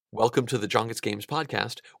Welcome to the John Gets Games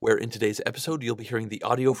podcast, where in today's episode you'll be hearing the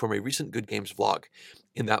audio from a recent Good Games vlog.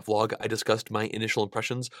 In that vlog, I discussed my initial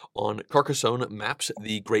impressions on Carcassonne Maps,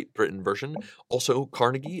 the Great Britain version, also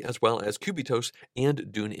Carnegie, as well as Cubitos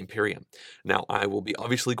and Dune Imperium. Now, I will be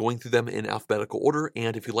obviously going through them in alphabetical order,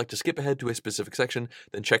 and if you'd like to skip ahead to a specific section,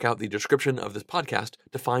 then check out the description of this podcast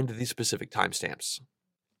to find the specific timestamps.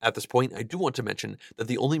 At this point, I do want to mention that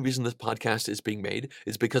the only reason this podcast is being made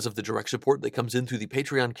is because of the direct support that comes in through the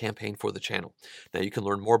Patreon campaign for the channel. Now, you can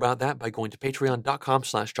learn more about that by going to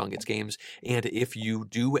patreon.com/JohnGetsGames, and if you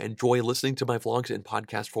do enjoy listening to my vlogs in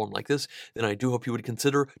podcast form like this, then I do hope you would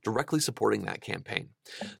consider directly supporting that campaign.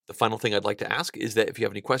 The final thing I'd like to ask is that if you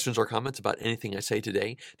have any questions or comments about anything I say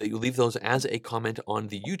today, that you leave those as a comment on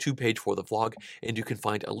the YouTube page for the vlog, and you can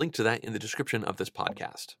find a link to that in the description of this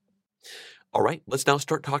podcast. All right, let's now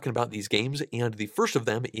start talking about these games, and the first of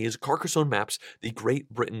them is Carcassonne Maps, the Great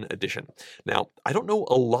Britain edition. Now, I don't know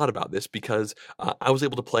a lot about this because I was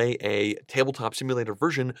able to play a tabletop simulator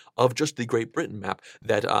version of just the Great Britain map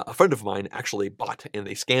that a friend of mine actually bought, and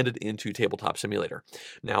they scanned it into Tabletop Simulator.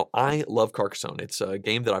 Now, I love Carcassonne. It's a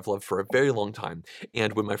game that I've loved for a very long time,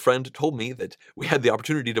 and when my friend told me that we had the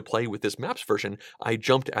opportunity to play with this maps version, I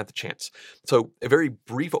jumped at the chance. So, a very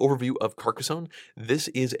brief overview of Carcassonne. This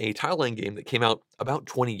is a tile laying game that came out about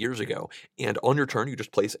 20 years ago, and on your turn you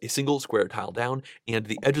just place a single square tile down, and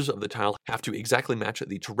the edges of the tile have to exactly match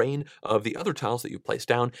the terrain of the other tiles that you've placed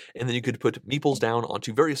down, and then you could put meeples down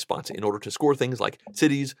onto various spots in order to score things like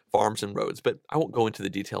cities, farms, and roads, but I won't go into the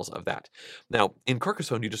details of that. Now, in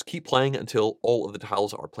Carcassonne, you just keep playing until all of the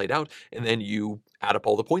tiles are played out, and then you add up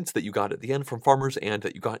all the points that you got at the end from farmers and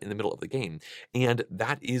that you got in the middle of the game. And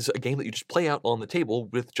that is a game that you just play out on the table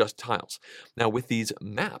with just tiles. Now, with these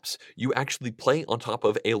maps, you actually play on top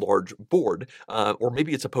of a large board, or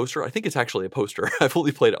maybe it's a poster. I think it's actually a poster. I've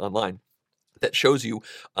only played it online. That shows you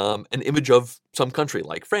an image of some country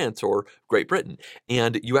like France or Great Britain,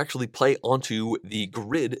 and you actually play onto the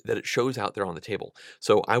grid that it shows out there on the table.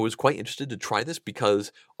 So I was quite interested to try this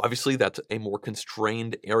because obviously that's a more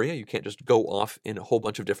constrained area. You can't just go off in a whole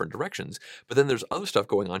bunch of different directions, but then there's other stuff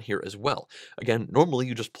going on here as well. Again, normally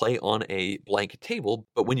you just play on a blank table,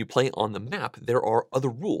 but when you play on the map, there are other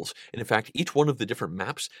rules. And in fact, each one of the different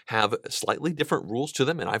maps have slightly different rules to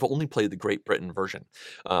them, and I've only played the Great Britain version.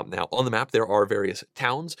 Now, on the map, there are various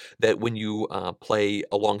towns that when you play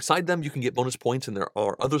alongside them, you can get bonus points, and there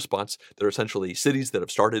are other spots that are essentially cities that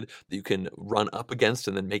have started that you can run up against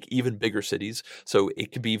and then make even bigger cities. So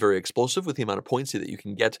it can be very explosive with the amount of points that you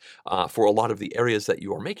can get for a lot of the areas that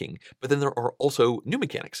you are making. But then there are also new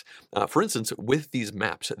mechanics. For instance, with these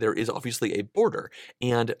maps, there is obviously a border.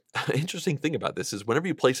 And an interesting thing about this is whenever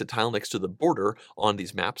you place a tile next to the border on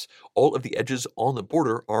these maps, all of the edges on the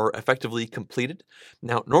border are effectively completed.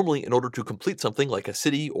 Now, normally, in order to complete something like a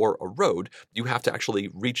city or a road, you have to actually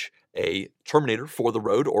reach a terminator for the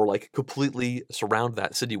road or like completely surround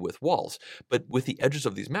that city with walls. But with the edges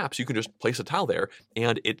of these maps, you can just place a tile there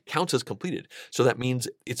and it counts as completed. So that means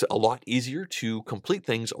it's a lot easier to complete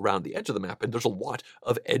things around the edge of the map, and there's a lot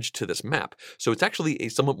of edge to this map. So it's actually a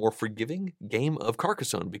somewhat more forgiving game of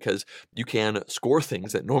Carcassonne because you can score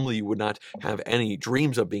things that normally you would not have any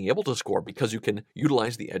dreams of being able to score because you can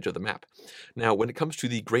utilize the edge of the map. Now, when it comes to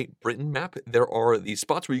the Great Britain map, there are these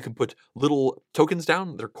spots where you can put little tokens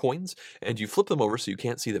down, they're coins, and you flip them over so you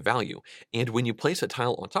can't see the value. And when you place a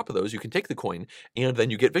tile on top of those, you can take the coin, and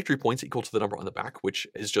then you get victory points equal to the number on the back, which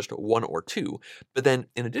is just 1 or 2. But then,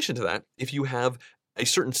 in addition to that, if you have a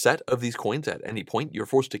certain set of these coins at any point, you're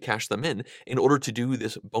forced to cash them in order to do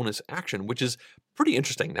this bonus action, which is pretty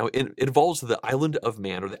interesting. Now, it involves the Island of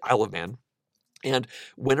Man, or the Isle of Man. And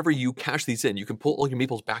whenever you cash these in, you can pull all your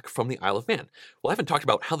meeples back from the Isle of Man. Well, I haven't talked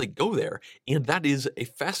about how they go there, and that is a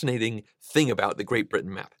fascinating thing about the Great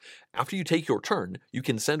Britain map. After you take your turn, you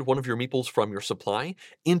can send one of your meeples from your supply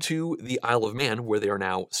into the Isle of Man, where they are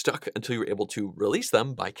now stuck until you're able to release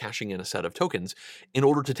them by cashing in a set of tokens in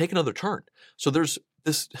order to take another turn. So there's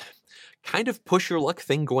this kind of push your luck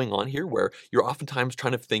thing going on here where you're oftentimes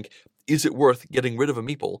trying to think, is it worth getting rid of a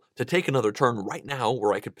meeple to take another turn right now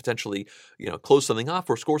where I could potentially, close something off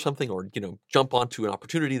or score something or, jump onto an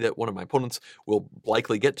opportunity that one of my opponents will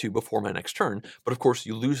likely get to before my next turn. But of course,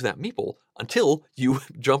 you lose that meeple until you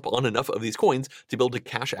jump on enough of these coins to be able to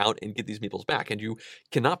cash out and get these meeples back. And you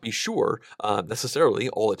cannot be sure necessarily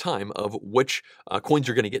all the time of which coins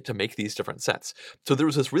you're going to get to make these different sets. So there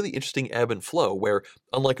was this really interesting ebb and flow where,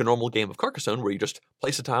 unlike a normal game of Carcassonne where you just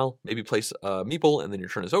place a tile, maybe place a meeple, and then your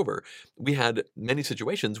turn is over, we had many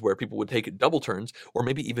situations where people would take double turns or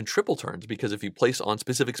maybe even triple turns, because if you place on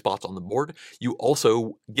specific spots on the board, you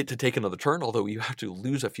also get to take another turn, although you have to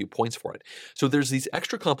lose a few points for it. So there's these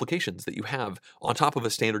extra complications that you have on top of a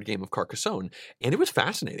standard game of Carcassonne, and it was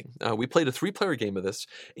fascinating. We played a 3-player game of this,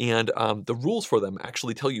 and the rules for them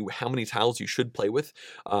actually tell you how many tiles you should play with.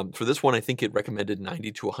 For this one, I think it recommended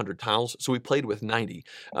 90 to 100 tiles, so we played with 90.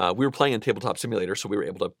 We were playing in Tabletop Simulator, so we were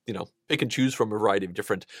able to, pick and choose from a variety of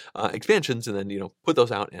different expansions, and then, put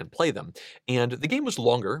those out and play them. And the game was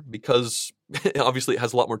longer because obviously it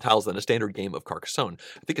has a lot more tiles than a standard game of Carcassonne.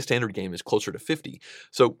 I think a standard game is closer to 50.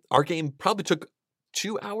 So our game probably took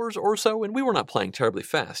 2 hours or so, and we were not playing terribly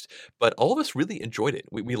fast, but all of us really enjoyed it.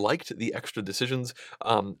 We liked the extra decisions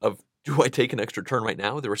of, do I take an extra turn right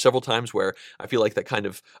now? There were several times where I feel like that kind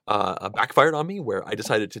of backfired on me, where I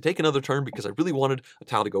decided to take another turn because I really wanted a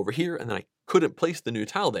tile to go over here, and then I couldn't place the new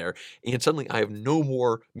tile there, and suddenly I have no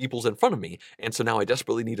more meeples in front of me, and so now I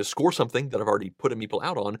desperately need to score something that I've already put a meeple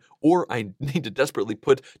out on, or I need to desperately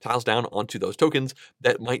put tiles down onto those tokens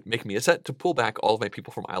that might make me a set to pull back all of my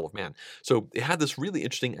people from Isle of Man. So it had this really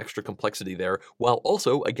interesting extra complexity there, while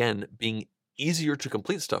also, again, being easier to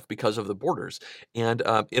complete stuff because of the borders, and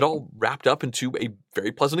it all wrapped up into a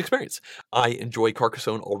very pleasant experience. I enjoy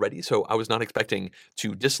Carcassonne already, so I was not expecting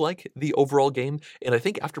to dislike the overall game, and I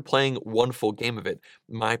think after playing one full game of it,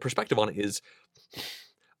 my perspective on it is,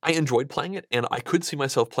 I enjoyed playing it, and I could see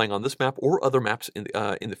myself playing on this map or other maps in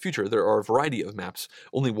the future. There are a variety of maps,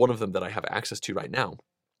 only one of them that I have access to right now,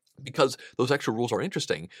 because those extra rules are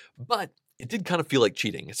interesting, but it did kind of feel like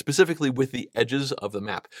cheating, specifically with the edges of the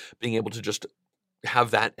map, being able to just have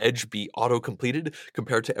that edge be auto-completed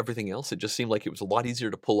compared to everything else. It just seemed like it was a lot easier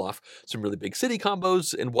to pull off some really big city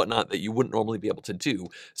combos and whatnot that you wouldn't normally be able to do.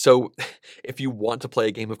 So if you want to play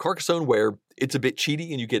a game of Carcassonne where it's a bit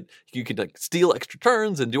cheaty and you can like steal extra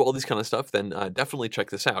turns and do all these kind of stuff, then definitely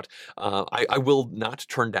check this out. I will not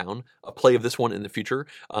turn down a play of this one in the future.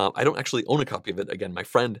 I don't actually own a copy of it. Again, my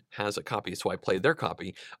friend has a copy, so I played their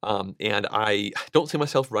copy, and I don't see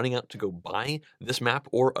myself running out to go buy this map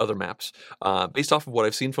or other maps. Based off of what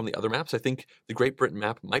I've seen from the other maps, I think the Great Britain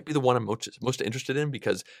map might be the one I'm most interested in,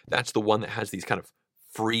 because that's the one that has these kind of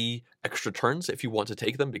free extra turns if you want to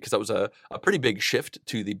take them, because that was a pretty big shift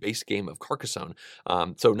to the base game of Carcassonne.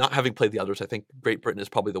 So not having played the others, I think Great Britain is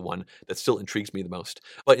probably the one that still intrigues me the most.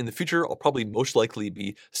 But in the future, I'll probably most likely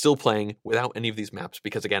be still playing without any of these maps,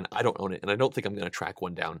 because again, I don't own it, and I don't think I'm going to track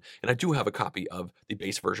one down. And I do have a copy of the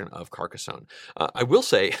base version of Carcassonne. I will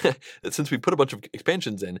say that since we put a bunch of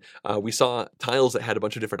expansions in, we saw tiles that had a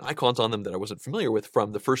bunch of different icons on them that I wasn't familiar with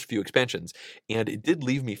from the first few expansions, and it did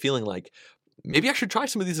leave me feeling like, maybe I should try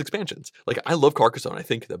some of these expansions. Like, I love Carcassonne. I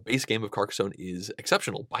think the base game of Carcassonne is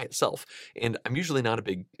exceptional by itself, and I'm usually not a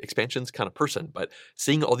big expansions kind of person, but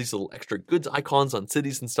seeing all these little extra goods icons on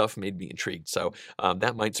cities and stuff made me intrigued. So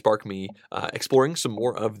that might spark me exploring some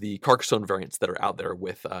more of the Carcassonne variants that are out there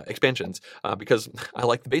with expansions, because I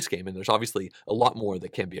like the base game, and there's obviously a lot more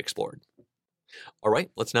that can be explored. All right,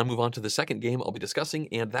 let's now move on to the second game I'll be discussing,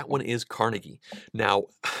 and that one is Carnegie. Now,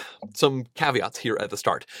 some caveats here at the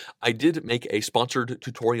start. I did make a sponsored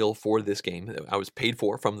tutorial for this game that I was paid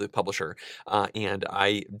for from the publisher, and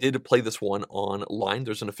I did play this one online.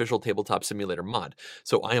 There's an official Tabletop Simulator mod,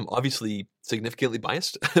 so I am obviously significantly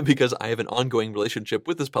biased because I have an ongoing relationship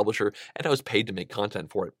with this publisher, and I was paid to make content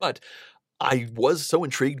for it. But I was so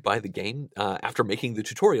intrigued by the game after making the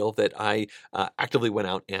tutorial that I actively went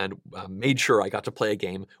out and made sure I got to play a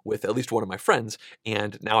game with at least one of my friends,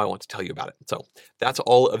 and now I want to tell you about it. So that's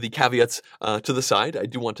all of the caveats to the side. I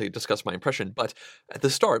do want to discuss my impression, but at the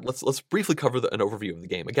start, let's briefly cover an overview of the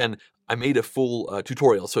game. Again, I made a full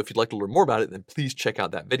tutorial, so if you'd like to learn more about it, then please check out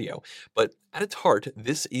that video. But at its heart,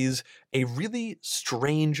 this is a really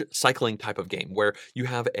strange cycling type of game where you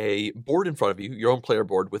have a board in front of you, your own player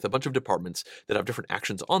board, with a bunch of departments that have different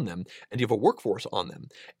actions on them, and you have a workforce on them.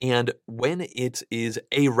 And when it is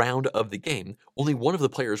a round of the game, only one of the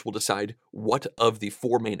players will decide what of the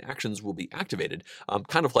 4 main actions will be activated,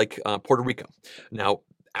 kind of like Puerto Rico. Now,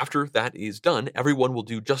 after that is done, everyone will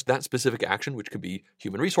do just that specific action, which could be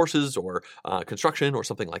human resources or construction or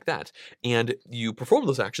something like that. And you perform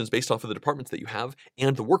those actions based off of the departments that you have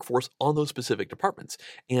and the workforce on those specific departments.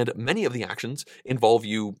 And many of the actions involve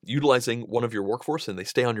you utilizing one of your workforce, and they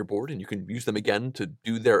stay on your board, and you can use them again to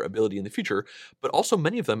do their ability in the future. But also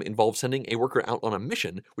many of them involve sending a worker out on a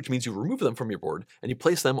mission, which means you remove them from your board and you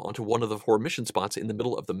place them onto one of the 4 mission spots in the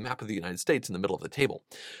middle of the map of the United States, in the middle of the table.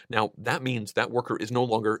 Now, that means that worker is no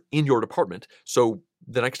longer longer in your department. So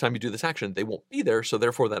the next time you do this action, they won't be there. So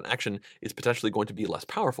therefore, that action is potentially going to be less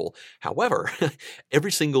powerful. However,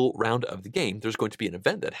 every single round of the game, there's going to be an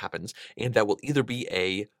event that happens, and that will either be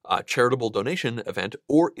a charitable donation event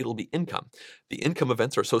or it'll be income. The income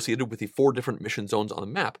events are associated with the 4 different mission zones on the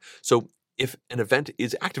map. So if an event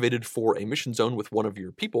is activated for a mission zone with one of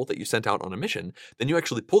your people that you sent out on a mission, then you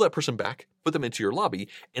actually pull that person back, put them into your lobby,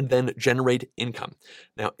 and then generate income.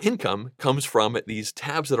 Now, income comes from these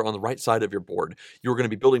tabs that are on the right side of your board. You're going to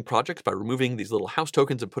be building projects by removing these little house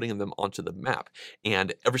tokens and putting them onto the map.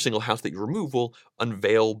 And every single house that you remove will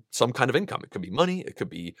unveil some kind of income. It could be money, it could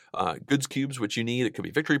be goods cubes, which you need, it could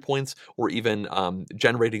be victory points, or even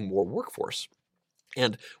generating more workforce.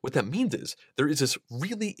 And what that means is there is this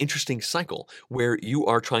really interesting cycle where you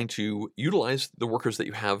are trying to utilize the workers that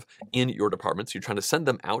you have in your departments. You're trying to send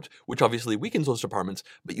them out, which obviously weakens those departments,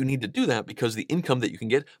 but you need to do that because the income that you can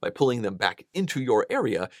get by pulling them back into your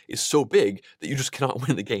area is so big that you just cannot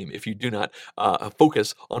win the game if you do not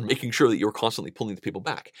focus on making sure that you're constantly pulling the people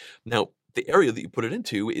back. Now, the area that you put it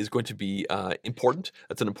into is going to be important.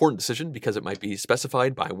 That's an important decision because it might be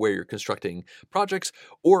specified by where you're constructing projects,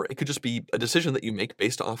 or it could just be a decision that you make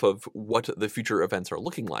based off of what the future events are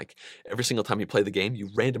looking like. Every single time you play the game, you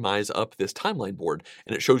randomize up this timeline board,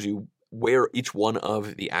 and it shows you where each one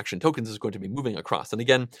of the action tokens is going to be moving across. And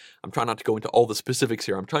again, I'm trying not to go into all the specifics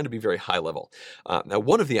here. I'm trying to be very high level. Now,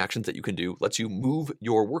 one of the actions that you can do lets you move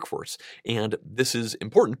your workforce. And this is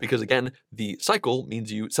important because, again, the cycle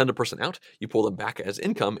means you send a person out, you pull them back as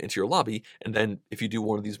income into your lobby, and then if you do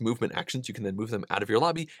one of these movement actions, you can then move them out of your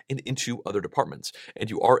lobby and into other departments. And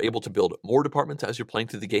you are able to build more departments as you're playing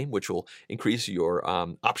through the game, which will increase your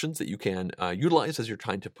options that you can utilize as you're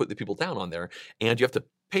trying to put the people down on there. And you have to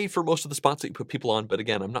pay for most of the spots that you put people on, but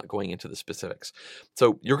again, I'm not going into the specifics.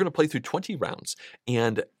 So you're going to play through 20 rounds,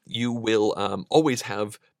 and you will always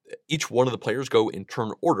have each one of the players go in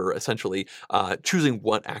turn order, essentially choosing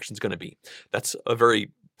what action's going to be. That's a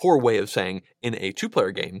very poor way of saying in a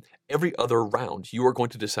 2-player game, every other round, you are going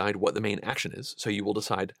to decide what the main action is. So you will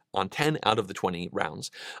decide on 10 out of the 20 rounds.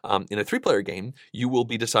 In a 3-player game, you will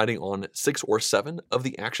be deciding on 6 or 7 of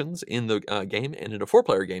the actions in the game. And in a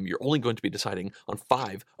 4-player game, you're only going to be deciding on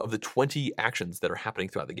 5 of the 20 actions that are happening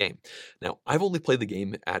throughout the game. Now, I've only played the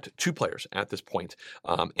game at 2 players at this point,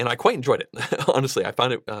 and I quite enjoyed it. Honestly, I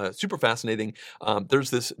found it super fascinating. There's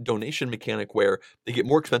this donation mechanic where they get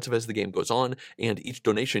more expensive as the game goes on, and each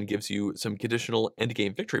donation gives you some conditional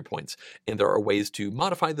end-game victory points. And there are ways to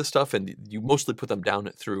modify this stuff, and you mostly put them down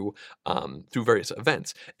through various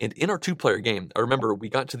events. And in our 2-player game, I remember we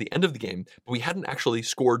got to the end of the game, but we hadn't actually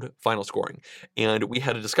scored final scoring. And we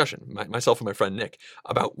had a discussion, myself and my friend Nick,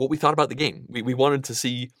 about what we thought about the game. We wanted to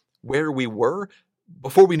see where we were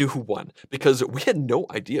before we knew who won, because we had no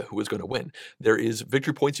idea who was going to win. There is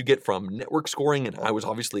victory points you get from network scoring, and I was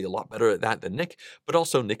obviously a lot better at that than Nick, but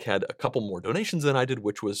also Nick had a couple more donations than I did,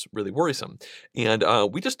 which was really worrisome. And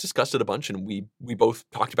we just discussed it a bunch, and we both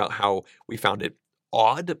talked about how we found it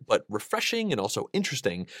odd but refreshing and also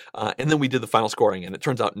interesting. And then we did the final scoring, and it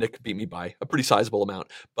turns out Nick beat me by a pretty sizable amount.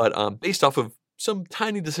 But based off of some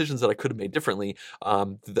tiny decisions that I could have made differently,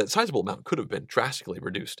 that sizable amount could have been drastically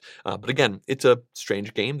reduced. But again, it's a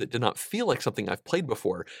strange game that did not feel like something I've played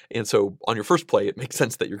before. And so on your first play, it makes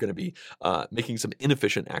sense that you're going to be making some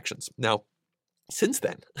inefficient actions. Now, since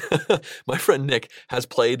then, my friend Nick has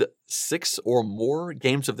played 6 or more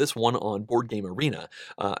games of this one on Board Game Arena.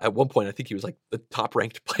 At one point, I think he was like the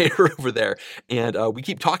top-ranked player over there, and we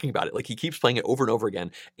keep talking about it. Like, he keeps playing it over and over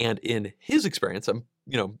again. And in his experience, I'm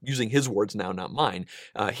using his words now, not mine.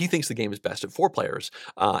 He thinks the game is best at 4 players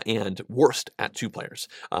and worst at 2 players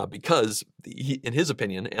because in his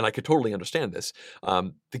opinion, and I could totally understand this,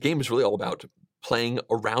 the game is really all about playing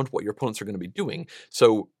around what your opponents are going to be doing.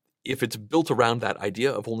 So if it's built around that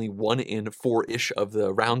idea of only 1 in 4-ish of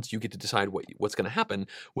the rounds you get to decide what's going to happen,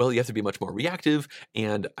 well, you have to be much more reactive,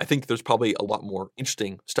 and I think there's probably a lot more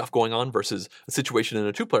interesting stuff going on versus a situation in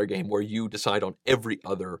a 2-player game where you decide on every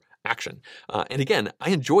other action. And again,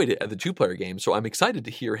 I enjoyed it at the 2-player game, so I'm excited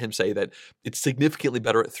to hear him say that it's significantly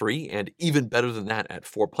better at 3 and even better than that at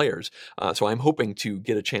 4 players. So I'm hoping to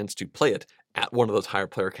get a chance to play it at one of those higher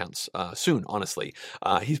player counts soon, honestly.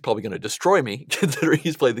 He's probably going to destroy me, considering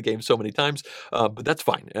he's played the game so many times, but that's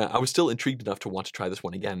fine. I was still intrigued enough to want to try this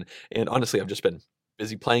one again, and honestly, I've just been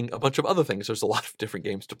busy playing a bunch of other things. There's a lot of different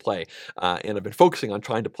games to play, and I've been focusing on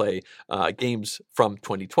trying to play games from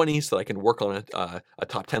 2020 so that I can work on a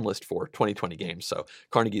top 10 list for 2020 games. So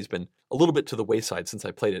Carnegie's been a little bit to the wayside since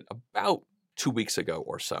I played it about 2 weeks ago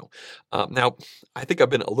or so. Now, I think I've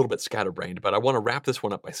been a little bit scatterbrained, but I want to wrap this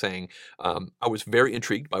one up by saying I was very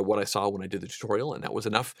intrigued by what I saw when I did the tutorial, and that was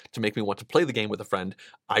enough to make me want to play the game with a friend.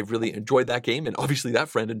 I really enjoyed that game, and obviously that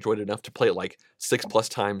friend enjoyed it enough to play it like 6+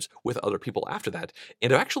 times with other people after that,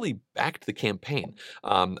 and I actually backed the campaign.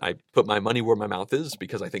 I put my money where my mouth is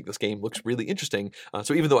because I think this game looks really interesting.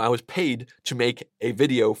 So even though I was paid to make a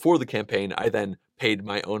video for the campaign, I then paid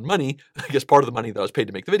my own money, I guess part of the money that I was paid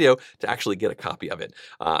to make the video, to actually get a copy of it.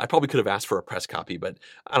 I probably could have asked for a press copy, but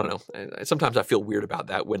I don't know. Sometimes I feel weird about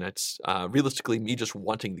that when it's realistically me just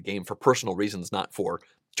wanting the game for personal reasons, not for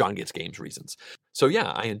John Gets Games reasons. So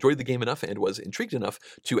yeah, I enjoyed the game enough and was intrigued enough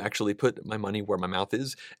to actually put my money where my mouth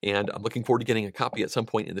is, and I'm looking forward to getting a copy at some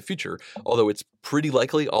point in the future, although it's pretty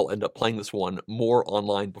likely I'll end up playing this one more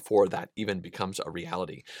online before that even becomes a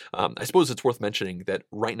reality. I suppose it's worth mentioning that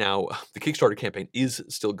right now the Kickstarter campaign is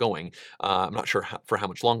still going. I'm not sure for how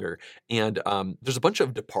much longer, and there's a bunch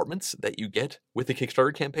of departments that you get with the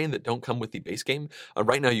Kickstarter campaign that don't come with the base game.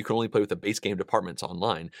 Right now you can only play with the base game departments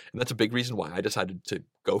online, and that's a big reason why I decided to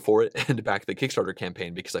go for it and back the Kickstarter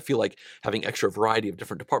campaign, because I feel like having extra variety of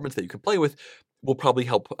different departments that you can play with will probably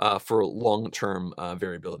help for long-term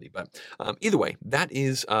variability. But either way, that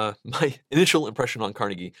is my initial impression on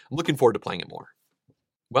Carnegie. I'm looking forward to playing it more.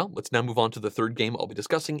 Well, let's now move on to the third game I'll be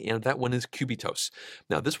discussing, and that one is Cubitos.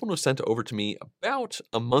 Now, this one was sent over to me about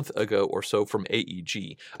a month ago or so from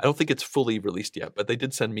AEG. I don't think it's fully released yet, but they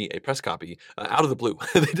did send me a press copy out of the blue.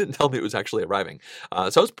 They didn't tell me it was actually arriving.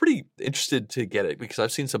 So I was pretty interested to get it because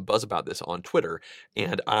I've seen some buzz about this on Twitter,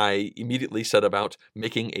 and I immediately set about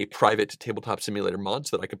making a private tabletop simulator mod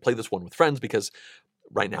so that I could play this one with friends, because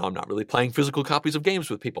right now I'm not really playing physical copies of games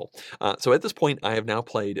with people. So at this point, I have now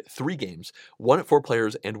played 3 games, one at 4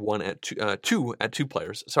 players and one at 2 at 2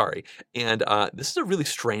 players, sorry. And this is a really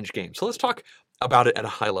strange game. So let's talk about it at a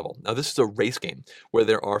high level. Now, this is a race game where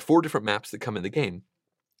there are 4 different maps that come in the game.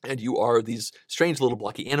 And you are these strange little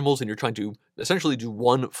blocky animals, and you're trying to essentially do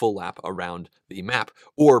one full lap around the map,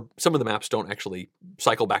 or some of the maps don't actually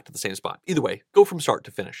cycle back to the same spot. Either way, go from start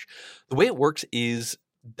to finish. The way it works is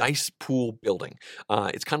dice pool building.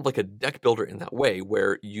 It's kind of like a deck builder in that way,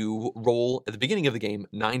 where you roll at the beginning of the game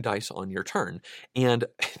 9 dice on your turn, and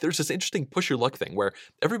there's this interesting push your luck thing where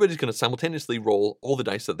everybody's going to simultaneously roll all the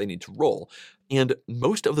dice that they need to roll, and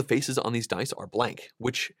most of the faces on these dice are blank,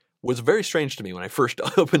 which was very strange to me when I first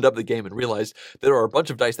opened up the game and realized there are a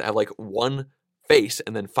bunch of dice that have like 1 face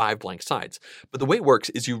and then 5 blank sides. But the way it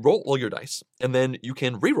works is you roll all your dice, and then you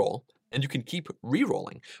can re-roll, and you can keep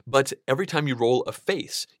re-rolling. But every time you roll a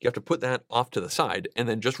face, you have to put that off to the side and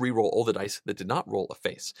then just re-roll all the dice that did not roll a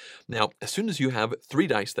face. Now, as soon as you have 3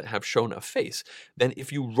 dice that have shown a face, then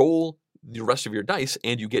if you roll the rest of your dice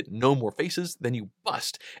and you get no more faces, then you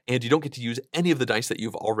bust, and you don't get to use any of the dice that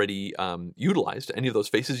you've already utilized. Any of those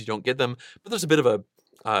faces, you don't get them, but there's a bit of a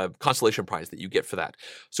consolation prize that you get for that.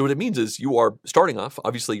 So what it means is you are starting off,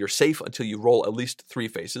 obviously you're safe until you roll at least 3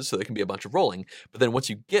 faces, so there can be a bunch of rolling, but then once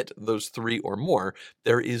you get those 3 or more,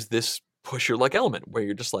 there is this push your luck element where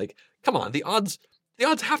you're just like, come on, the odds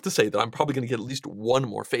have to say that I'm probably going to get at least 1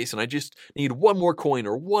 more face, and I just need 1 more coin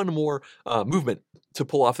or 1 more movement to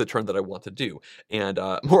pull off the turn that I want to do. And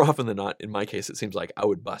more often than not, in my case, it seems like I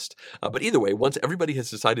would bust. But either way, once everybody has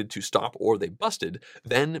decided to stop or they busted,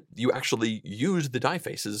 then you actually use the die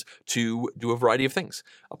faces to do a variety of things.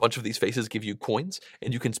 A bunch of these faces give you coins,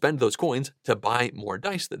 and you can spend those coins to buy more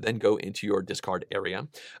dice that then go into your discard area.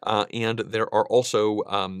 And there are also,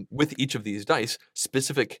 with each of these dice,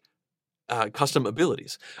 specific custom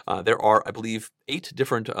abilities. There are, I believe, 8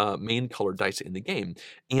 different main colored dice in the game,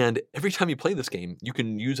 and every time you play this game, you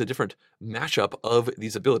can use a different mashup of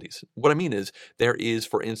these abilities. What I mean is, there is,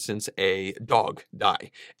 for instance, a dog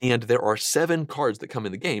die, and there are 7 cards that come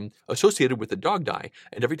in the game associated with the dog die,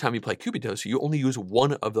 and every time you play Cubitos, you only use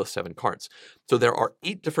 1 of those 7 cards. So there are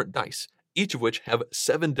 8 different dice, each of which have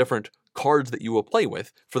 7 different cards that you will play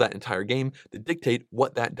with for that entire game that dictate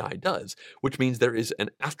what that die does, which means there is an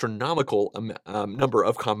astronomical number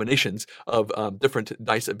of combinations of different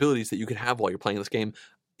dice abilities that you can have while you're playing this game,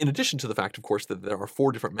 in addition to the fact, of course, that there are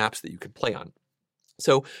 4 different maps that you can play on.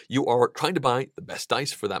 So you are trying to buy the best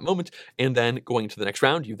dice for that moment, and then going to the next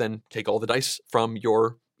round, you then take all the dice from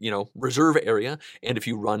your reserve area. And if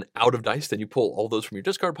you run out of dice, then you pull all those from your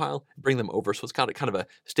discard pile, bring them over. So it's got kind of a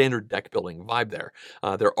standard deck building vibe there.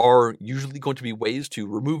 There are usually going to be ways to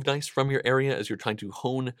remove dice from your area as you're trying to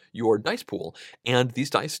hone your dice pool. And these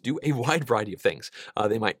dice do a wide variety of things.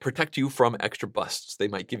 They might protect you from extra busts. They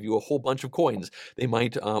might give you a whole bunch of coins. They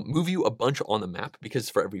might move you a bunch on the map, because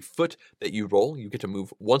for every foot that you roll, you get to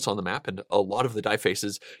move once on the map, and a lot of the die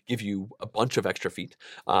faces give you a bunch of extra feet.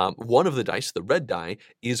 One of the dice, the red die,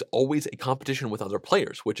 is always a competition with other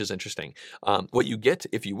players, which is interesting. What you get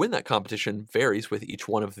if you win that competition varies with each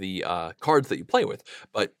one of the cards that you play with.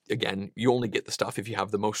 But again, you only get the stuff if you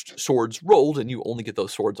have the most swords rolled, and you only get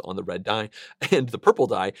those swords on the red die. And the purple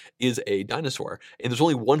die is a dinosaur, and there's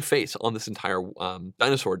only one face on this entire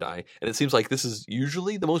dinosaur die, and it seems like this is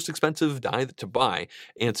usually the most expensive die to buy,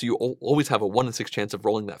 and so you always have a 1 in 6 chance of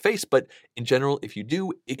rolling that face, but in general, if you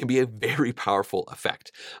do, it can be a very powerful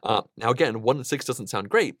effect. Now again, 1 in 6 doesn't sound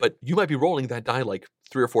great, but you might be rolling that die like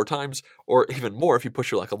 3 or 4 times, or even more if you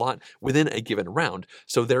push your luck a lot, within a given round.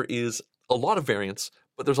 So there is a lot of variance,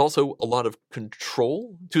 but there's also a lot of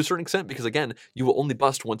control to a certain extent, because again, you will only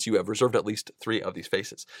bust once you have reserved at least 3 of these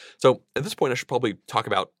faces. So at this point, I should probably talk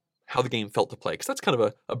about how the game felt to play, because that's kind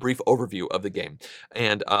of a brief overview of the game.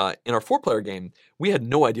 And in our 4-player game, we had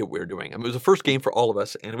no idea what we were doing. I mean, it was the first game for all of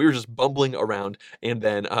us, and we were just bumbling around, and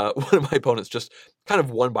then one of my opponents just kind of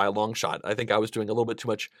won by a long shot. I think I was doing a little bit too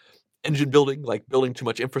much engine building, like building too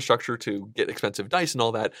much infrastructure to get expensive dice and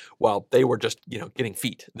all that, while they were just, getting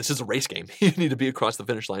feet. This is a race game. You need to be across the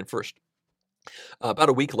finish line first. About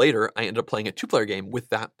a week later, I ended up playing a 2-player game with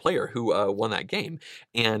that player who won that game,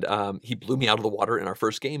 and he blew me out of the water in our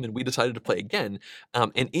first game, and we decided to play again.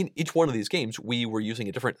 And in each one of these games, we were using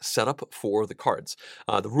a different setup for the cards.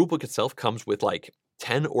 The rulebook itself comes with like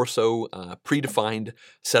 10 or so predefined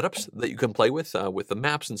setups that you can play with the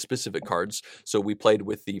maps and specific cards. So we played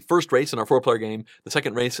with the first race in our 4-player game, the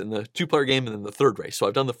second race in the 2-player game, and then the third race. So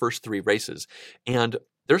I've done the first 3 races, and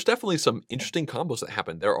there's definitely some interesting combos that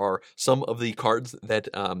happen. There are some of the cards that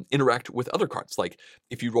interact with other cards. Like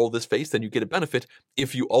if you roll this face, then you get a benefit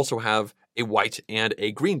if you also have a white and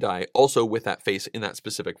a green die also with that face in that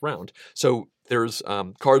specific round. So there's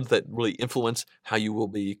cards that really influence how you will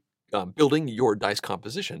be building your dice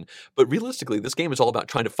composition. But realistically, this game is all about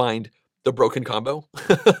trying to find the broken combo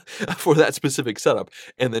for that specific setup,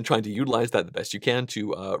 and then trying to utilize that the best you can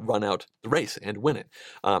to run out the race and win it.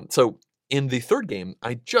 So in the third game,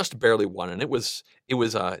 I just barely won, and it was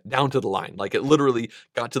down to the line. Like it literally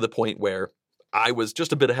got to the point where I was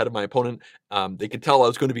just a bit ahead of my opponent. They could tell I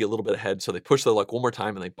was going to be a little bit ahead, so they pushed their luck one more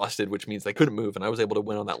time and they busted, which means they couldn't move, and I was able to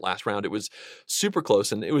win on that last round. It was super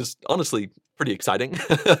close, and it was honestly pretty exciting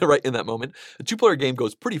right in that moment. The 2-player game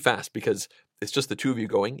goes pretty fast because it's just the 2 of you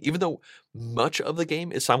going. Even though much of the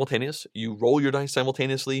game is simultaneous, you roll your dice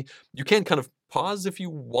simultaneously. You can kind of pause if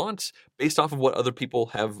you want based off of what other people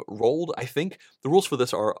have rolled. I think the rules for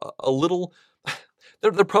this are a little...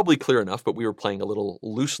 They're probably clear enough, but we were playing a little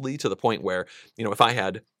loosely to the point where,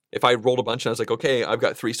 if I rolled a bunch and I was like, okay, I've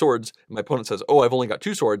got 3 swords, and my opponent says, oh, I've only got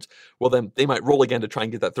 2 swords, well, then they might roll again to try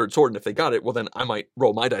and get that 3rd sword, and if they got it, well, then I might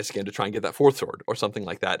roll my dice again to try and get that 4th sword, or something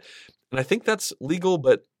like that. And I think that's legal,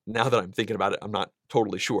 but now that I'm thinking about it, I'm not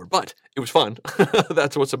totally sure. But it was fun.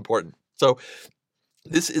 That's what's important. So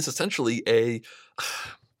this is essentially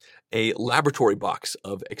a laboratory box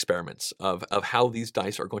of experiments of how these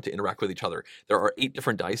dice are going to interact with each other. There are 8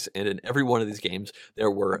 different dice, and in every one of these games, there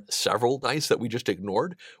were several dice that we just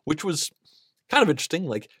ignored, which was kind of interesting.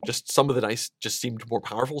 Like, just some of the dice just seemed more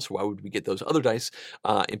powerful, so why would we get those other dice?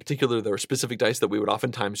 In particular, there were specific dice that we would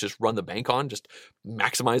oftentimes just run the bank on, just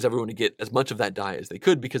maximize everyone to get as much of that die as they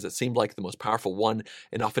could, because it seemed like the most powerful one,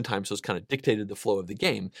 and oftentimes those kind of dictated the flow of the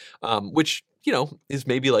game, which, is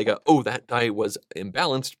maybe like that die was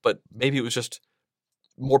imbalanced, but maybe it was just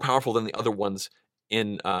more powerful than the other ones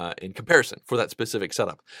in comparison for that specific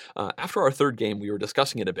setup. After our third game, we were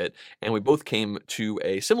discussing it a bit, and we both came to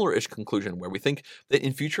a similar-ish conclusion where we think that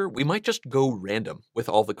in future, we might just go random with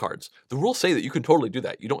all the cards. The rules say that you can totally do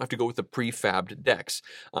that. You don't have to go with the prefabbed decks.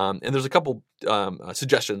 And there's a couple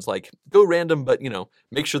suggestions, like go random, but,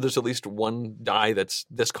 make sure there's at least one die that's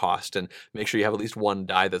this cost, and make sure you have at least one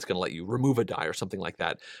die that's going to let you remove a die or something like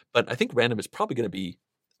that. But I think random is probably going to be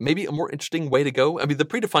maybe a more interesting way to go. I mean, the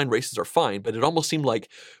predefined races are fine, but it almost seemed like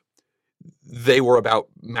they were about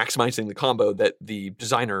maximizing the combo that the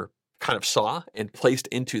designer kind of saw and placed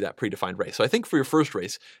into that predefined race. So I think for your first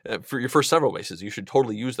race, for your first several races, you should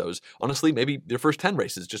totally use those. Honestly, maybe your first 10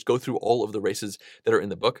 races, just go through all of the races that are in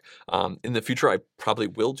the book. In the future, I probably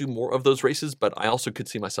will do more of those races, but I also could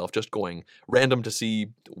see myself just going random to see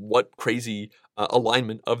what crazy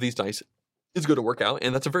alignment of these dice is going to work out,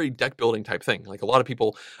 and that's a very deck building type thing. Like a lot of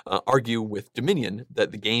people argue with Dominion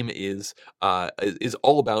that the game is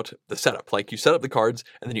all about the setup. Like you set up the cards,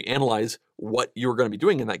 and then you analyze what you're going to be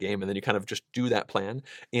doing in that game, and then you kind of just do that plan.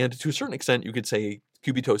 And to a certain extent, you could say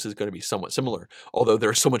Cubitos is going to be somewhat similar, although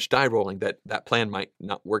there's so much die rolling that that plan might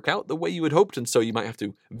not work out the way you had hoped, and so you might have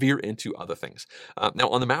to veer into other things. Now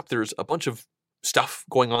on the map, there's a bunch of stuff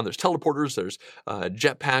going on. There's teleporters, there's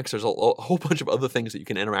jetpacks, there's a whole bunch of other things that you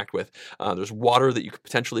can interact with. There's water that you could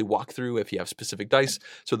potentially walk through if you have specific dice.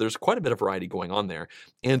 So there's quite a bit of variety going on there.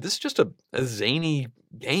 And this is just a zany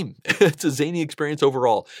game. It's a zany experience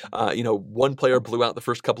overall. One player blew out the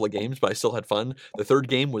first couple of games, but I still had fun. The third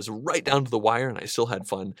game was right down to the wire, and I still had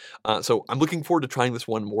fun. So I'm looking forward to trying this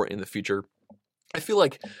one more in the future. I feel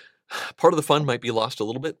like part of the fun might be lost a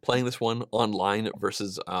little bit playing this one online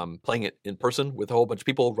versus playing it in person with a whole bunch of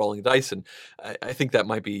people rolling dice, and I think that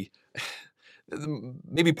might be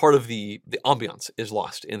maybe part of the ambiance is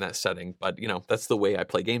lost in that setting. But that's the way I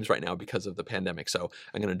play games right now because of the pandemic, so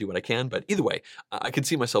I'm going to do what I can. But either way, I can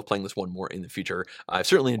see myself playing this one more in the future. I've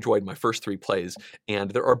certainly enjoyed my first 3 plays,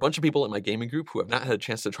 and there are a bunch of people in my gaming group who have not had a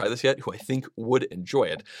chance to try this yet who I think would enjoy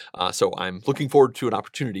it. So I'm looking forward to an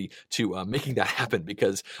opportunity to making that happen,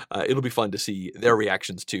 because it'll be fun to see their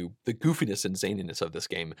reactions to the goofiness and zaniness of this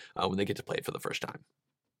game when they get to play it for the first time.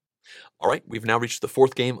 All right, we've now reached the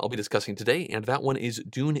 4th game I'll be discussing today, and that one is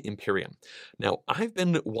Dune Imperium. Now, I've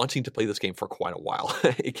been wanting to play this game for quite a while.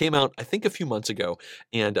 It came out, I think, a few months ago,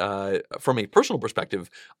 and from a personal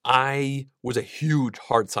perspective, I was a huge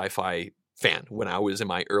hard sci-fi fan when I was in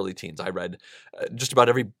my early teens. I read just about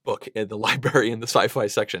every book in the library in the sci-fi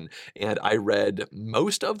section, and I read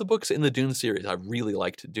most of the books in the Dune series. I really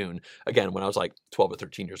liked Dune, again, when I was like 12 or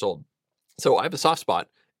 13 years old. So I have a soft spot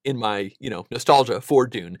in my, nostalgia for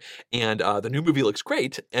Dune, and the new movie looks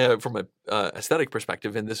great from a aesthetic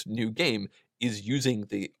perspective, and this new game is using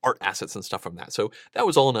the art assets and stuff from that. So that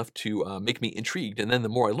was all enough to make me intrigued, and then the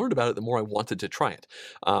more I learned about it, the more I wanted to try it.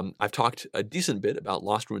 I've talked a decent bit about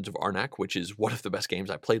Lost Ruins of Arnak, which is one of the best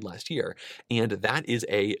games I played last year, and that is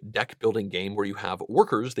a deck-building game where you have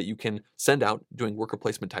workers that you can send out doing worker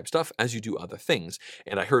placement type stuff as you do other things,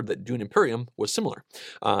 and I heard that Dune Imperium was similar.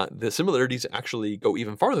 The similarities actually go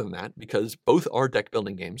even farther than that, because both are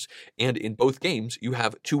deck-building games, and in both games you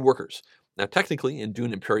have 2 workers. Now, technically, in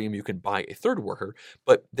Dune Imperium, you can buy a 3rd worker,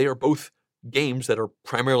 but they are both games that are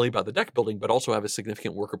primarily about the deck building, but also have a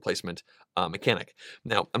significant worker placement mechanic.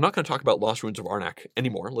 Now, I'm not going to talk about Lost Ruins of Arnak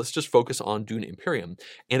anymore. Let's just focus on Dune Imperium,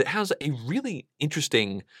 and it has a really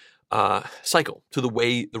interesting cycle to the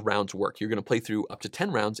way the rounds work. You're going to play through up to 10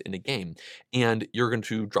 rounds in a game, and you're going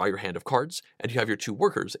to draw your hand of cards, and you have your 2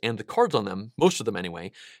 workers, and the cards on them, most of them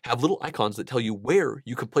anyway, have little icons that tell you where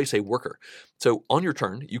you can place a worker. So on your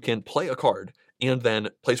turn, you can play a card and then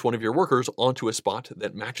place one of your workers onto a spot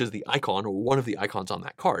that matches the icon or one of the icons on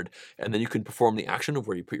that card. And then you can perform the action of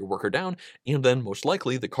where you put your worker down, and then most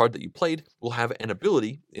likely the card that you played will have an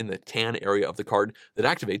ability in the tan area of the card that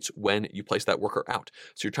activates when you place that worker out.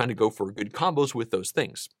 So you're trying to go for good combos with those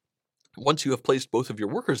things. Once you have placed both of your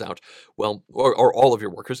workers out, well, or all of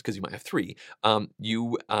your workers, because you might have 3,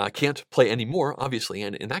 you can't play any more, obviously,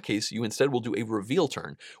 and in that case, you instead will do a reveal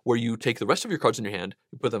turn, where you take the rest of your cards in your hand,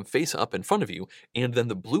 you put them face up in front of you, and then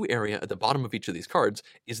the blue area at the bottom of each of these cards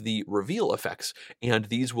is the reveal effects, and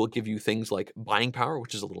these will give you things like buying power,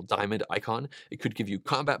 which is a little diamond icon. It could give you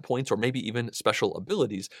combat points, or maybe even special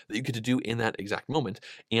abilities that you get to do in that exact moment,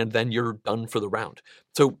 and then you're done for the round.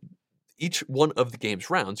 So each one of the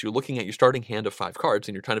game's rounds, you're looking at your starting hand of 5 cards,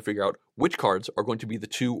 and you're trying to figure out which cards are going to be the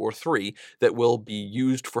 2 or 3 that will be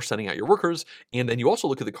used for sending out your workers, and then you also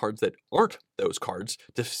look at the cards that aren't those cards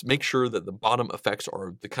to make sure that the bottom effects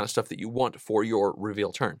are the kind of stuff that you want for your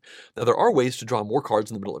reveal turn. Now, there are ways to draw more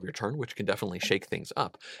cards in the middle of your turn, which can definitely shake things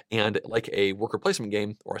up, and like a worker placement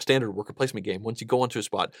game, or a standard worker placement game, once you go onto a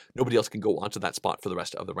spot, nobody else can go onto that spot for the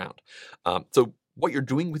rest of the round. So what you're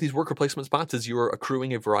doing with these worker placement spots is you're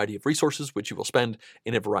accruing a variety of resources, which you will spend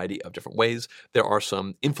in a variety of different ways. There are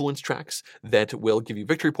some influence tracks that will give you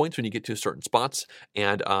victory points when you get to certain spots,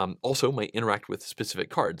 and also might interact with specific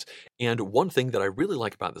cards. And one thing that I really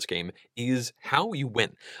like about this game is how you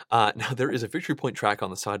win. Now, there is a victory point track on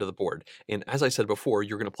the side of the board, and as I said before,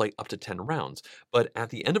 you're going to play up to 10 rounds. But at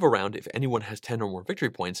the end of a round, if anyone has 10 or more victory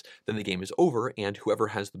points, then the game is over, and whoever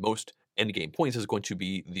has the most endgame points is going to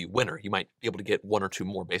be the winner. You might be able to get 1 or 2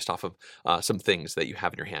 more based off of some things that you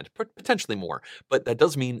have in your hand, potentially more. But that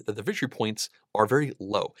does mean that the victory points are very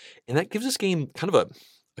low. And that gives this game kind of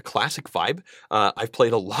a classic vibe. I've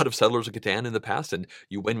played a lot of Settlers of Catan in the past, and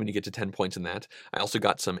you win when you get to 10 points in that. I also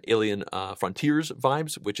got some Alien Frontiers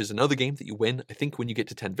vibes, which is another game that you win, I think, when you get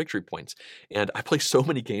to 10 victory points. And I play so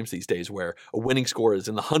many games these days where a winning score is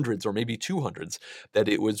in the hundreds or maybe 200s that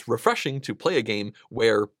it was refreshing to play a game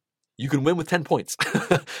where you can win with 10 points.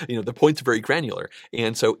 The points are very granular,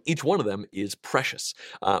 and so each one of them is precious.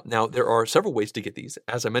 Now, there are several ways to get these.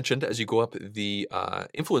 As I mentioned, as you go up the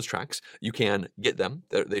influence tracks, you can get them.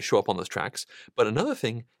 They show up on those tracks. But another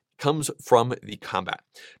thing comes from the combat.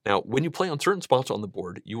 Now, when you play on certain spots on the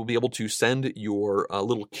board, you will be able to send your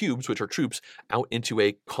little cubes, which are troops, out into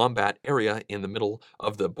a combat area in the middle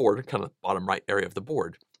of the board, kind of bottom right area of the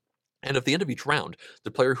board. And at the end of each round, the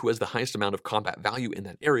player who has the highest amount of combat value in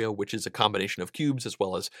that area, which is a combination of cubes as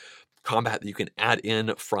well as combat that you can add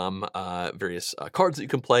in from various cards that you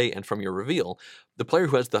can play and from your reveal, the player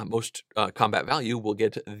who has the most combat value will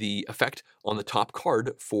get the effect on the top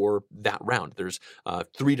card for that round. There's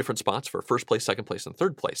 3 different spots for first place, second place, and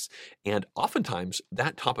third place. And oftentimes,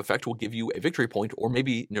 that top effect will give you a victory point, or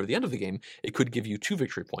maybe near the end of the game, it could give you 2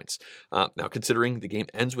 victory points. Now, considering the game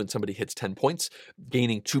ends when somebody hits 10 points,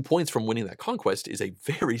 gaining 2 points from winning that conquest is a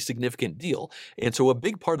very significant deal. And so a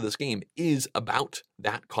big part of this game is about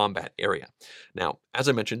that combat area. Now, as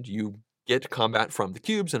I mentioned, you get combat from the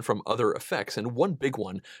cubes and from other effects, and one big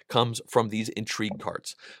one comes from these intrigue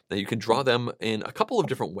cards. Now, you can draw them in a couple of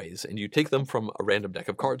different ways, and you take them from a random deck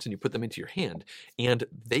of cards and you put them into your hand, and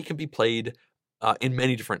they can be played in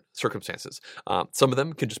many different circumstances. Some of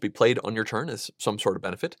them can just be played on your turn as some sort of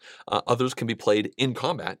benefit. Others can be played in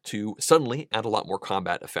combat to suddenly add a lot more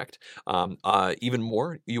combat effect. Even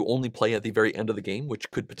more, you only play at the very end of the game, which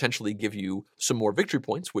could potentially give you some more victory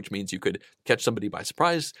points, which means you could catch somebody by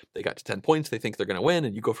surprise. They got to 10 points, they think they're going to win,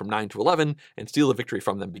 and you go from 9 to 11 and steal a victory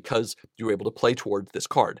from them because you were able to play towards this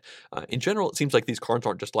card. In general, it seems like these cards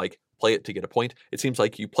aren't just like play it to get a point. It seems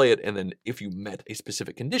like you play it, and then if you met a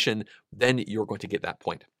specific condition, then you're going to get that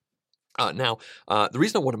point. Now, the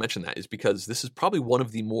reason I want to mention that is because this is probably one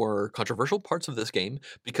of the more controversial parts of this game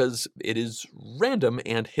because it is random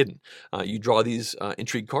and hidden. You draw these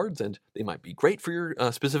intrigue cards, and they might be great for your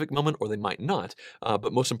specific moment, or they might not.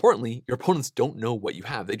 But most importantly, your opponents don't know what you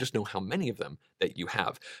have. They just know how many of them that you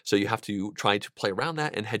have. So you have to try to play around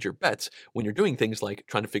that and hedge your bets when you're doing things like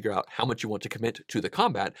trying to figure out how much you want to commit to the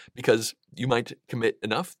combat, because you might commit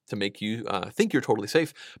enough to make you think you're totally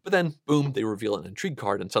safe, but then, boom, they reveal an intrigue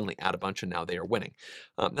card and suddenly add a bunch, and now they are winning.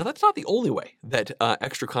 Now, that's not the only way that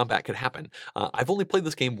extra combat could happen. I've only played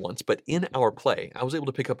this game once, but in our play, I was able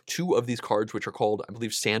to pick up 2 of these cards, which are called, I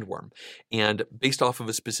believe, Sandworm. And based off of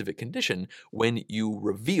a specific condition, when you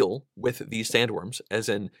reveal with these Sandworms, as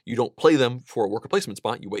in you don't play them for a worker placement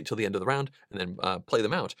spot, you wait till the end of the round and then play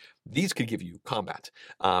them out, these could give you combat.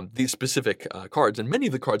 These specific cards, and many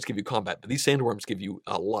of the cards give you combat, but these Sandworms give you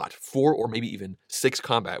a lot, 4 or maybe even 6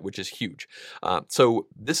 combat, which is huge. So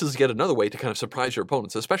this is yet another way to kind of surprise your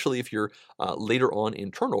opponents, especially if you're later on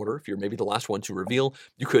in turn order. If you're maybe the last one to reveal,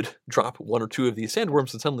 you could drop 1 or 2 of these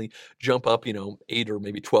Sandworms and suddenly jump up, 8 or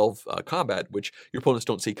maybe 12 combat, which your opponents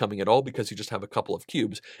don't see coming at all because you just have a couple of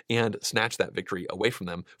cubes, and snatch that victory away from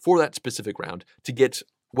them for that specific round to get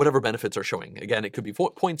whatever benefits are showing. Again, it could be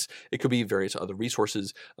points, it could be various other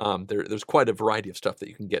resources. There's quite a variety of stuff that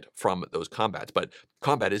you can get from those combats, but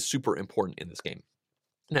combat is super important in this game.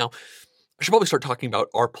 Now, I should probably start talking about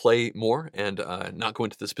our play more and not go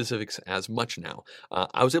into the specifics as much now.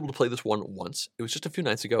 I was able to play this one once. It was just a few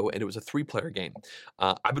nights ago, and it was a 3-player game.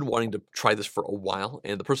 I've been wanting to try this for a while,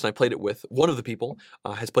 and the person I played it with, one of the people,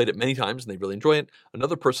 has played it many times, and they really enjoy it.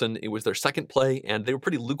 Another person, it was their second play, and they were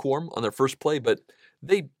pretty lukewarm on their first play, but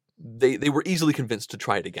they were easily convinced to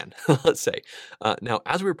try it again, let's say. Now,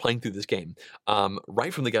 as we were playing through this game,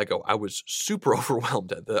 right from the get-go, I was super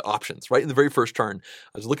overwhelmed at the options. Right in the very first turn,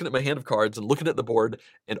 I was looking at my hand of cards and looking at the board,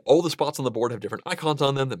 and all the spots on the board have different icons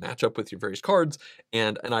on them that match up with your various cards.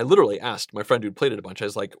 And I literally asked my friend who played it a bunch, I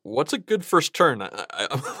was like, what's a good first turn? I'm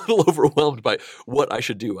a little overwhelmed by what I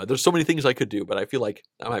should do. There's so many things I could do, but I feel like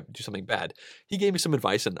I might do something bad. He gave me some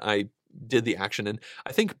advice, and I did the action, and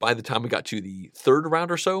I think by the time we got to the 3rd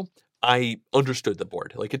round or so, I understood the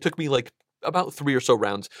board. Like, it took me about 3 or so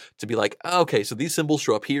rounds to be like, okay, so these symbols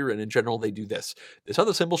show up here, and in general they do this. This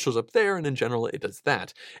other symbol shows up there, and in general it does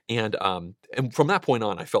that. And from that point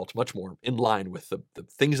on, I felt much more in line with the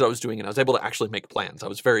things that I was doing, and I was able to actually make plans. I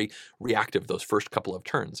was very reactive those first couple of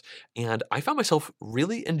turns, and I found myself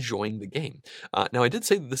really enjoying the game. Now, I did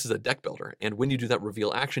say that this is a deck builder, and when you do that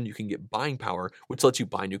reveal action, you can get buying power, which lets you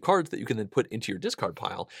buy new cards that you can then put into your discard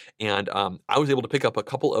pile. And I was able to pick up a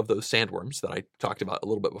couple of those Sandworms that I talked about a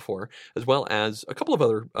little bit before, as well well as a couple of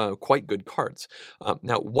other quite good cards.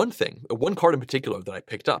 Now, one card in particular that I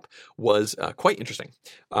picked up was quite interesting.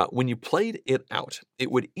 When you played it out,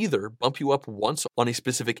 it would either bump you up once on a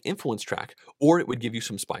specific influence track, or it would give you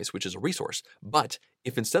some spice, which is a resource. But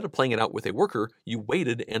if instead of playing it out with a worker, you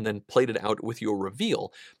waited and then played it out with your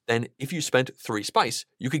reveal, then if you spent 3 spice,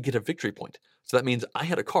 you could get a victory point. So that means I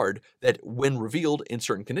had a card that, when revealed in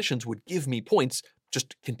certain conditions, would give me points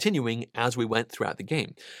just continuing as we went throughout the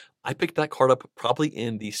game. I picked that card up probably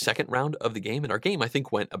in the second round of the game, and our game, I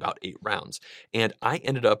think, went about 8 rounds. And I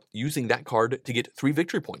ended up using that card to get 3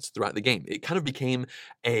 victory points throughout the game. It kind of became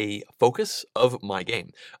a focus of my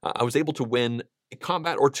game. I was able to win a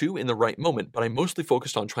combat or 2 in the right moment, but I mostly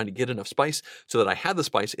focused on trying to get enough spice so that I had the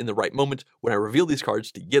spice in the right moment when I reveal these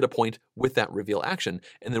cards to get a point with that reveal action.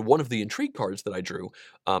 And then one of the intrigue cards that I drew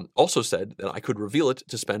also said that I could reveal it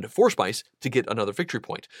to spend 4 spice to get another victory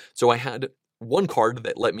point. So I had one card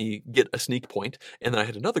that let me get a sneak point, and then I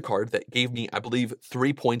had another card that gave me, I believe,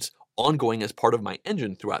 3 points ongoing as part of my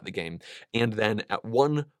engine throughout the game. And then at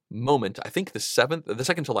one moment, I think the second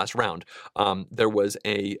to last round, there was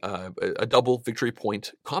a double victory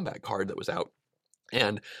point combat card that was out.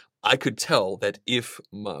 And I could tell that if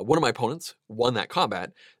one of my opponents won that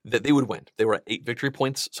combat, that they would win. They were at 8 victory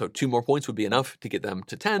points, so 2 more points would be enough to get them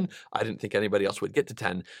to 10. I didn't think anybody else would get to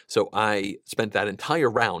 10, so I spent that entire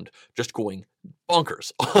round just going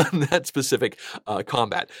bonkers on that specific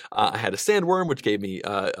combat. I had a sandworm, which gave me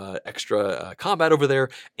extra combat over there,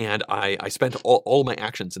 and I spent all my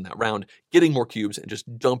actions in that round getting more cubes and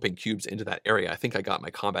just dumping cubes into that area. I think I got my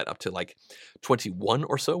combat up to like 21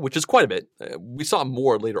 or so, which is quite a bit. We saw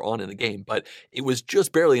more later on in the game, but it was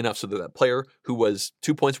just barely enough so that that player who was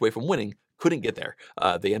 2 points away from winning couldn't get there.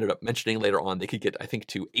 They ended up mentioning later on they could get, I think,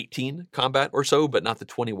 to 18 combat or so, but not the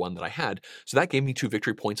 21 that I had. So that gave me 2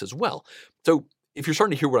 victory points as well. So if you're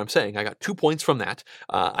starting to hear what I'm saying, I got 2 points from that.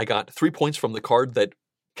 I got 3 points from the card that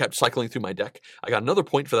kept cycling through my deck. I got another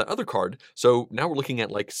point for that other card. So now we're looking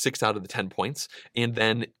at like 6 out of the 10 points. And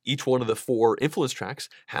then each one of the 4 influence tracks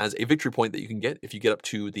has a victory point that you can get if you get up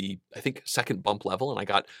to the, I think, second bump level. And I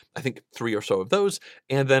got, I think, 3 or so of those.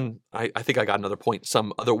 And then I think I got another point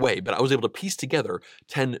some other way. But I was able to piece together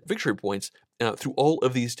 10 victory points through all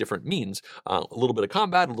of these different means. A little bit of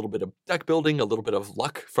combat, a little bit of deck building, a little bit of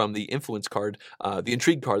luck from the influence card, the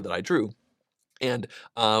intrigue card that I drew. And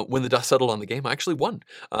when the dust settled on the game, I actually won.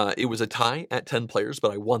 It was a tie at 10 players,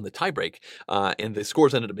 but I won the tiebreak. And the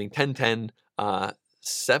scores ended up being 10-10,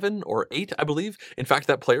 7 or 8, I believe. In fact,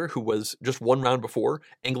 that player who was just 1 round before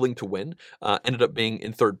angling to win ended up being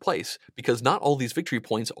in 3rd place, because not all these victory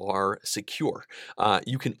points are secure.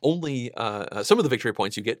 You can only, some of the victory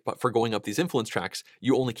points you get for going up these influence tracks,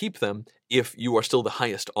 you only keep them if you are still the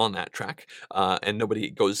highest on that track, and nobody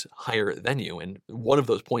goes higher than you. And one of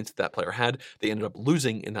those points that player had, they ended up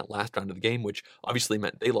losing in that last round of the game, which obviously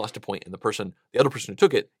meant they lost a point, and the other person who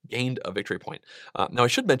took it gained a victory point. Now, I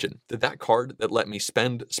should mention that that card that let me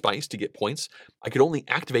spend spice to get points, I could only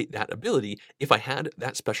activate that ability if I had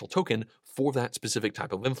that special token for that specific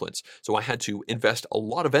type of influence. So I had to invest a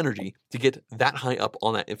lot of energy to get that high up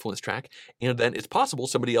on that influence track, and then it's possible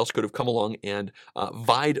somebody else could have come along and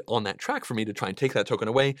vied on that track for me to try and take that token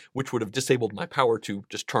away, which would have disabled my power to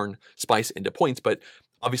just turn spice into points. But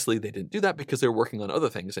obviously, they didn't do that because they were working on other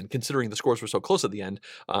things. And considering the scores were so close at the end,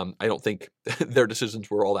 I don't think their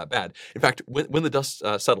decisions were all that bad. In fact, when the dust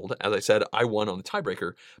settled, as I said, I won on the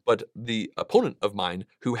tiebreaker. But the opponent of mine,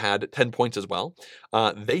 who had 10 points as well,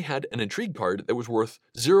 they had an intrigue card that was worth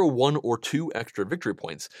 0, 1, or 2 extra victory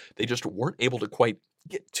points. They just weren't able to quite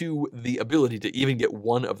get to the ability to even get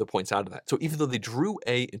 1 of the points out of that. So even though they drew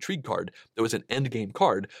a intrigue card that was an end game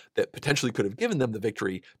card that potentially could have given them the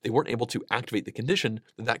victory, they weren't able to activate the condition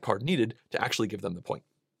that that card needed to actually give them the point.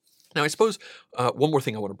 Now, I suppose one more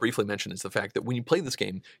thing I want to briefly mention is the fact that when you play this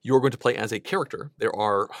game, you're going to play as a character. There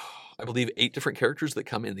are, I believe, 8 different characters that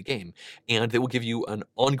come in the game, and they will give you an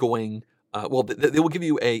ongoing they will give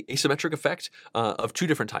you a asymmetric effect of 2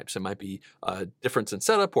 different types. It might be difference in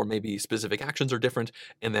setup, or maybe specific actions are different,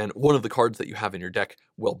 and then one of the cards that you have in your deck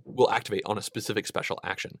will activate on a specific special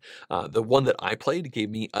action. The one that I played gave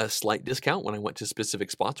me a slight discount when I went to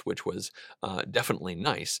specific spots, which was definitely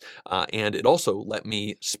nice, and it also let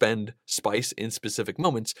me spend spice in specific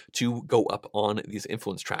moments to go up on these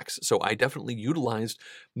influence tracks. So I definitely utilized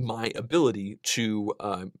my ability to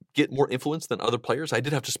get more influence than other players. I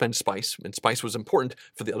did have to spend spice, and spice was important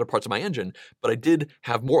for the other parts of my engine, but I did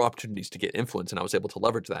have more opportunities to get influence, and I was able to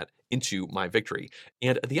leverage that into my victory.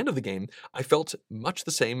 And at the end of the game, I felt much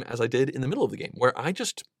the same as I did in the middle of the game, where I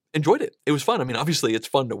just enjoyed it. It was fun. I mean, obviously it's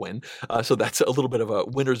fun to win, so that's a little bit of a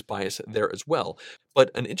winner's bias there as well.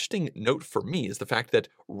 But an interesting note for me is the fact that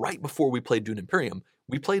right before we played Dune Imperium,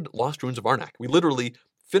 we played Lost Ruins of Arnak. We literally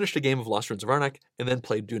finished a game of Lost Ruins of Arnak and then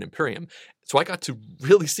played Dune Imperium. So I got to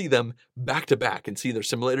really see them back to back and see their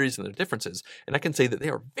similarities and their differences. And I can say that they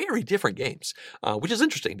are very different games, which is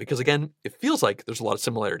interesting because, again, it feels like there's a lot of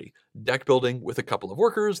similarity. Deck building with a couple of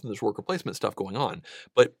workers, and there's worker placement stuff going on.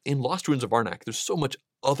 But in Lost Ruins of Arnak, there's so much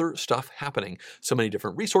other stuff happening, so many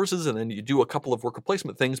different resources, and then you do a couple of worker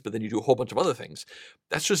placement things, but then you do a whole bunch of other things.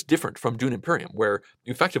 That's just different from Dune Imperium, where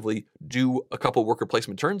you effectively do a couple worker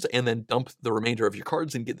placement turns and then dump the remainder of your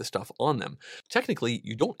cards and get the stuff on them. Technically,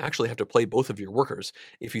 you don't actually have to play both of your workers.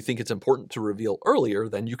 If you think it's important to reveal earlier,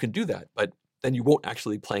 then you can do that, but then you won't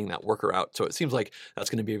actually be playing that worker out. So it seems like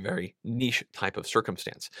that's going to be a very niche type of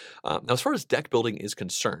circumstance. Now, as far as deck building is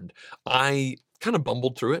concerned, I kind of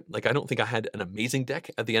bumbled through it. Like, I don't think I had an amazing deck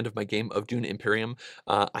at the end of my game of Dune Imperium.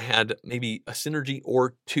 I had maybe a synergy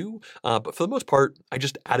or two, but for the most part, I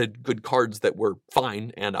just added good cards that were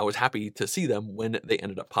fine, and I was happy to see them when they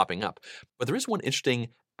ended up popping up. But there is one interesting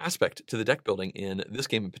aspect to the deck building in this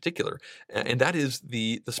game in particular, and that is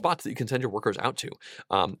the spots that you can send your workers out to.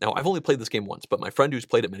 Now, I've only played this game once, but my friend who's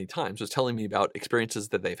played it many times was telling me about experiences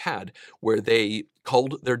that they've had where they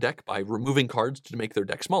culled their deck by removing cards to make their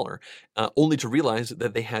deck smaller, only to realize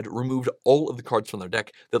that they had removed all of the cards from their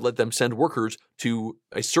deck that let them send workers to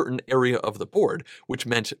a certain area of the board, which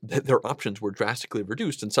meant that their options were drastically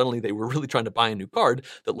reduced, and suddenly they were really trying to buy a new card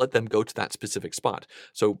that let them go to that specific spot.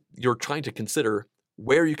 So you're trying to consider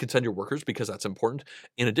where you can send your workers, because that's important,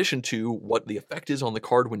 in addition to what the effect is on the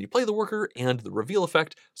card when you play the worker and the reveal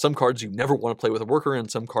effect. Some cards you never want to play with a worker, and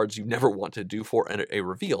some cards you never want to do for a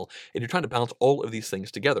reveal, and you're trying to balance all of these things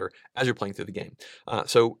together as you're playing through the game.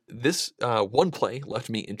 So this one play left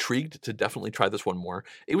me intrigued to definitely try this one more.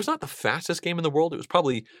 It was not the fastest game in the world. It was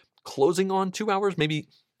probably closing on 2 hours, maybe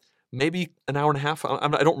an hour and a half. I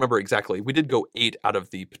don't remember exactly. We did go 8 out of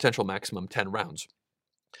the potential maximum 10 rounds.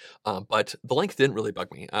 But the length didn't really bug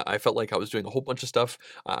me. I felt like I was doing a whole bunch of stuff.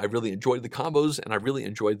 I really enjoyed the combos, and I really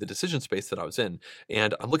enjoyed the decision space that I was in.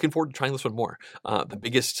 And I'm looking forward to trying this one more. The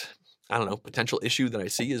biggest, potential issue that I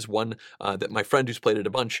see is one that my friend who's played it a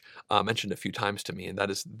bunch mentioned a few times to me, and that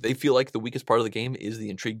is they feel like the weakest part of the game is the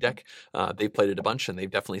intrigue deck. They've played it a bunch, and they've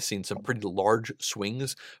definitely seen some pretty large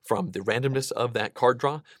swings from the randomness of that card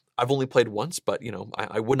draw. I've only played once, but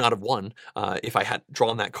I would not have won if I had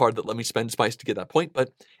drawn that card that let me spend spice to get that point.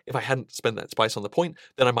 But if I hadn't spent that spice on the point,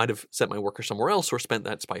 then I might have sent my worker somewhere else or spent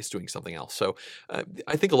that spice doing something else. So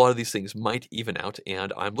I think a lot of these things might even out,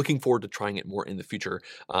 and I'm looking forward to trying it more in the future.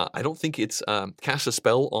 I don't think it's cast a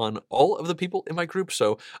spell on all of the people in my group,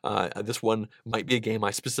 so this one might be a game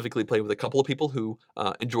I specifically play with a couple of people who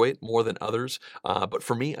enjoy it more than others. But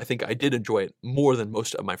for me, I think I did enjoy it more than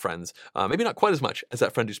most of my friends. Maybe not quite as much as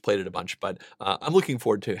that friend who's played it a bunch, but I'm looking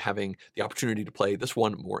forward to having the opportunity to play this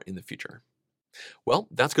one more in the future. Well,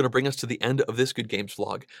 that's going to bring us to the end of this Good Games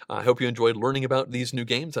vlog. I hope you enjoyed learning about these new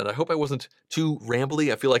games, and I hope I wasn't too rambly.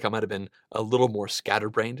 I feel like I might have been a little more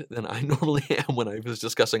scatterbrained than I normally am when I was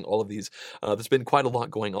discussing all of these. There's been quite a lot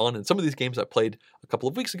going on, and some of these games I played a couple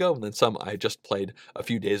of weeks ago, and then some I just played a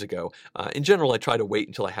few days ago. In general, I try to wait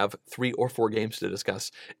until I have 3 or 4 games to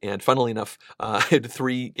discuss, and funnily enough, I had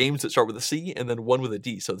 3 games that start with a C and then 1 with a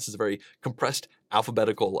D, so this is a very compressed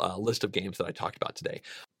alphabetical list of games that I talked about today.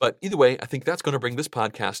 But either way, I think that's going to bring this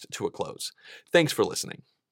podcast to a close. Thanks for listening.